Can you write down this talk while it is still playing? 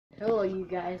Hello you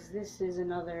guys, this is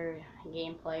another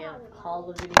gameplay of Call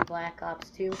of Duty Black Ops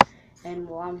 2, and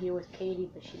well, I'm here with Katie,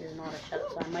 but she doesn't know how to shut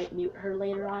up, so I might mute her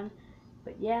later on.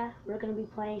 But yeah, we're going to be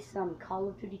playing some Call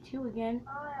of Duty 2 again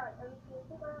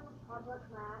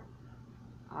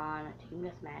on a team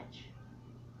deathmatch.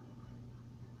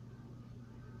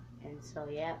 And so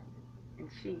yeah, and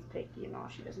she's picky and all,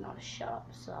 she doesn't know how to shut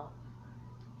up, so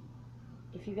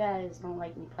if you guys don't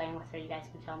like me playing with her, you guys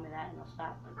can tell me that and I'll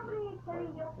stop.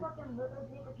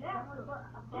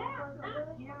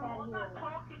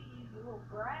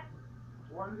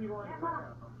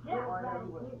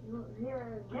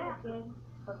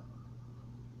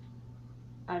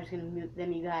 I'm just gonna mute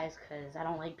them, you guys, because I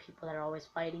don't like people that are always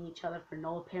fighting each other for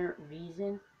no apparent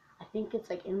reason. I think it's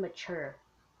like immature.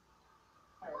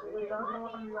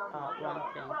 Wrong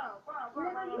thing.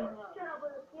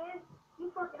 I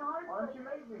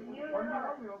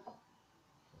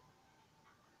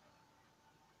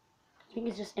think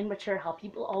it's just immature how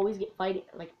people always get fight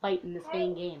in the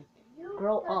same game.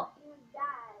 Grow up.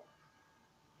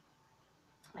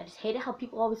 I just hate it how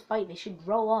people always fight. They should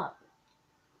grow up.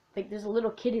 Like there's a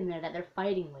little kid in there that they're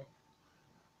fighting with.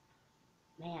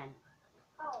 Man.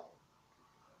 Oh,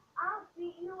 I'll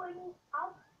beat you in your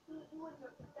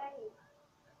face.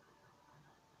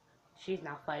 She's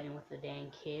not fighting with the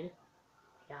dang kid.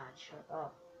 God, shut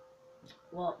up.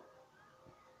 Well,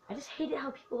 I just hate it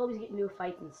how people always get into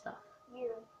fights and stuff. You.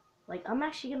 Like, I'm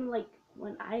actually gonna, like,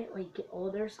 when I, like, get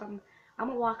older or something, I'm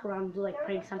gonna walk around and do, like,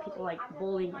 pranks on people, like,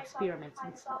 bullying experiments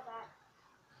and stuff.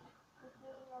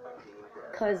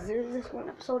 Because there's this one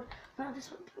episode,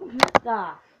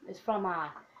 it's from,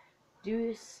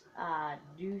 Deuce, I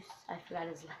forgot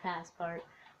his last part,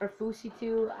 or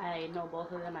Fusi2, I know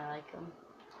both of them, I like him.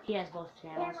 He has both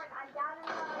channels.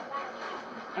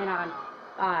 And on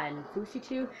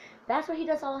Fusi2, that's where he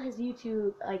does all his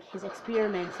YouTube, like, his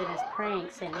experiments and his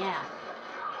pranks, and yeah.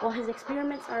 Well, his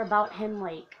experiments are about him,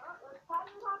 like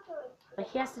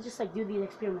he has to just, like, do these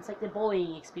experiments, like the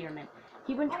bullying experiment.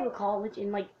 He went to a college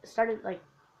and, like, started, like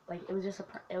it was just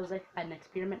it was, like, an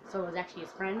experiment, so it was actually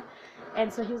his friend.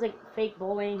 And so he was, like, fake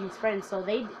bullying his friend, so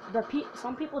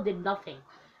some people did nothing.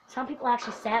 Some people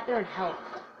actually sat there and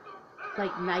helped,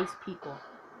 like, nice people.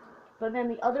 But then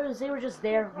the others, they were just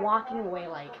there walking away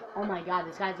like, oh my god,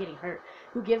 this guy's getting hurt.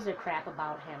 Who gives a crap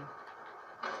about him?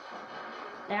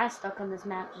 And I got stuck on this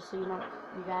map, just so you know,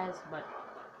 you guys, but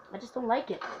I just don't like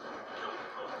it.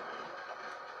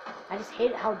 I just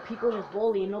hate how people just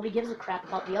bully and nobody gives a crap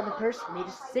about the other person. They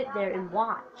just sit there and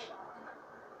watch.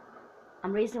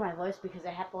 I'm raising my voice because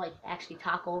I have to, like, actually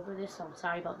talk over this, so I'm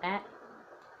sorry about that.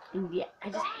 And yeah, I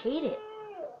just hate it.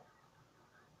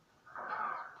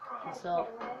 And so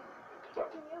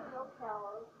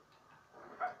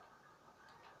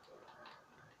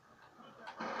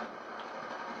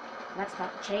that's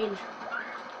about to change.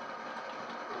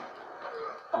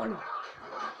 Oh no.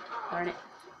 Darn it.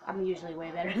 I'm usually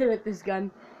way better with this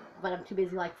gun, but I'm too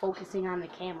busy, like, focusing on the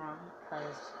camera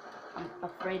because I'm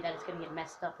afraid that it's gonna get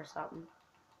messed up or something.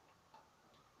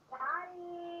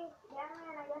 Daddy,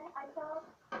 Cameron, I told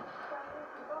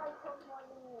more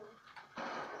than you.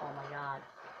 Oh my god.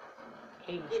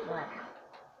 Katie, shut up.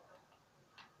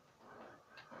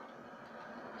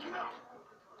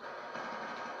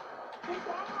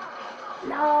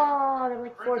 No, there were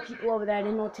like 4 people over there. I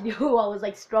didn't know what to do. I was,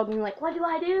 like, struggling, like, what do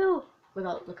I do? Look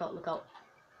out, look out, look out.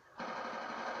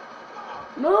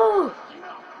 Move!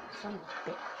 Son of a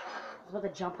bitch. I was about to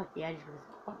jump off the edge, but this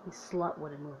fucking slut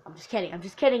wouldn't move. I'm just kidding, I'm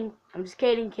just kidding. I'm just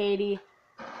kidding, Katie.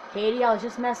 Katie, I was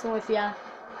just messing with ya.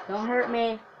 Don't hurt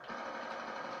me.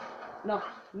 No,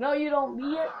 no, you don't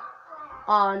beat it.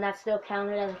 Oh, and that still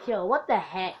counted as a kill. What the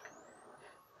heck?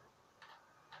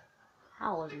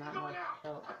 How was not much a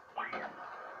kill?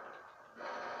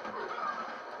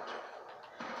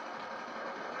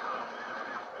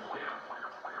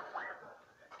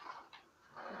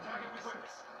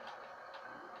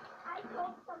 I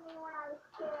told something when I was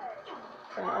scared.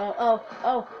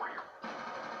 Oh.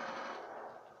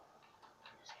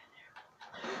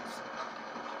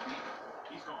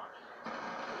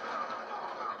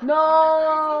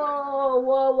 No!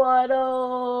 What were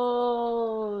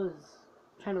those?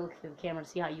 I'm trying to look through the camera to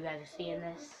see how you guys are seeing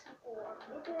this.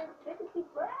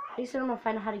 I just don't know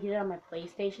find out how to get it on my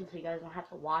PlayStation so you guys don't have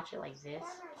to watch it like this.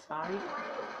 Sorry.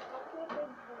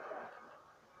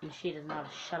 And she does not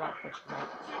shut up, but she's like,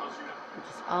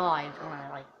 I want to,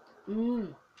 like,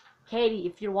 Katie,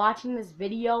 if you're watching this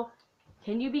video,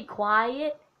 can you be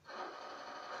quiet?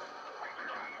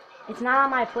 It's not on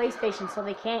my PlayStation, so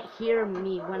they can't hear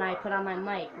me when I put on my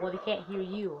mic. Well, they can't hear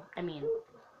you, I mean.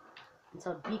 And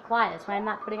so be quiet, that's why I'm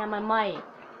not putting on my mic.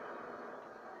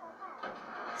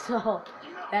 So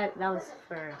that was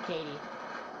for Katie.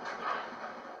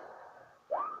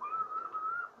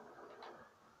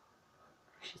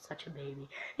 She's such a baby.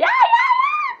 Yeah, yeah,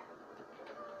 yeah!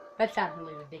 That sounds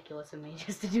really ridiculous of me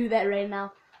just to do that right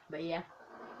now. But yeah.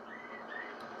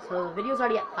 So the video's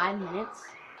already at 5 minutes.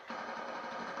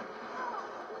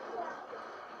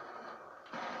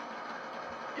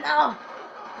 No!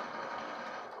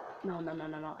 No, no, no,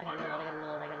 no, no. I gotta reload, I gotta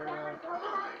reload, I gotta reload.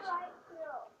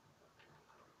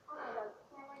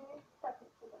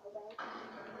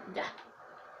 Yeah.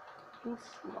 Too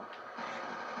slow.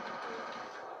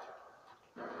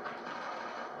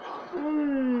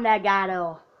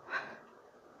 Nagato.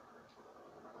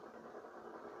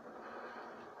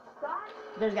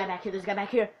 There's a guy back here, there's a guy back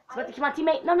here. It's about to kill my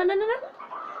teammate. No, no, no, no, no.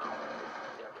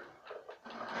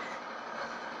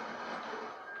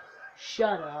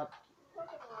 Shut up.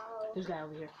 There's a guy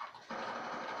over here.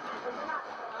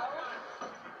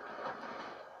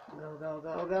 Go, go,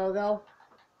 go, go, go.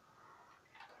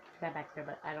 There's a guy back there,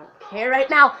 but I don't care right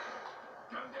now.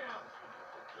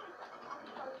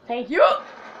 Thank you.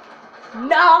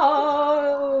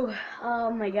 No.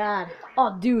 Oh my god.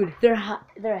 Oh, dude, they're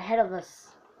ahead of us.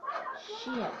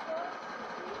 Shit.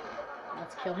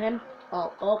 Let's kill him.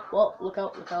 Oh, oh, oh, look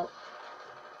out, look out.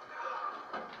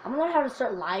 I'm gonna learn how to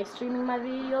start live streaming my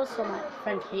videos so my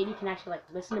friend Katie can actually like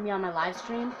listen to me on my live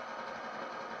stream.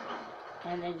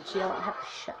 And then she don't have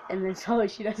to and then so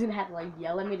she doesn't have to like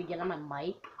yell at me to get on my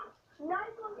mic.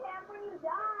 Nice one, Cameron, you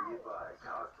died.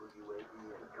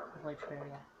 Like, yeah.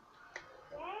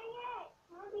 Dang it.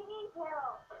 What do you need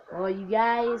help? Well, you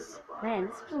guys, man,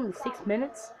 this was only 6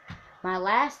 minutes. My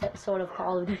last episode of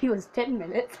Call of Duty was 10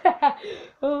 minutes.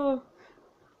 Oh.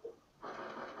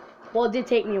 Well, it did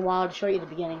take me a while to show you the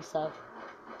beginning stuff.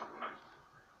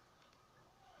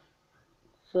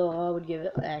 So I would give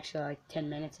it actually like 10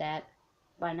 minutes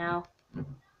by now.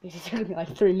 It took me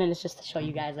like 3 minutes just to show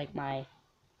you guys like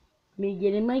me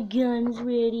getting my guns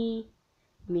ready.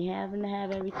 Me having to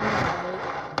have everything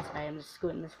right. I am just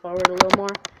scooting this forward a little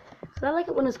more. So I like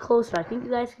it when it's closer. I think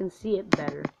you guys can see it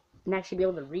better. And actually be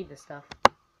able to read the stuff.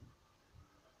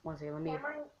 One second, let me...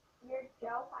 Cameron, your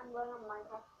joke, I'm going on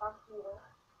Minecraft, fuck you.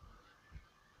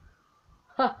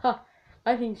 Haha,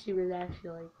 I think she was actually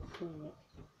like seeing it.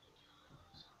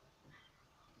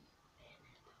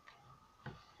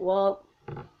 Well,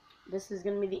 this is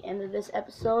gonna be the end of this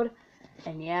episode,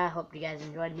 and yeah, I hope you guys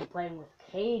enjoyed me playing with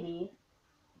Katie.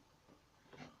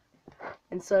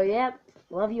 And so yeah,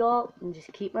 love you all, and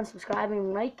just keep on subscribing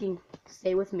and liking.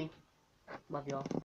 Stay with me. Love you all.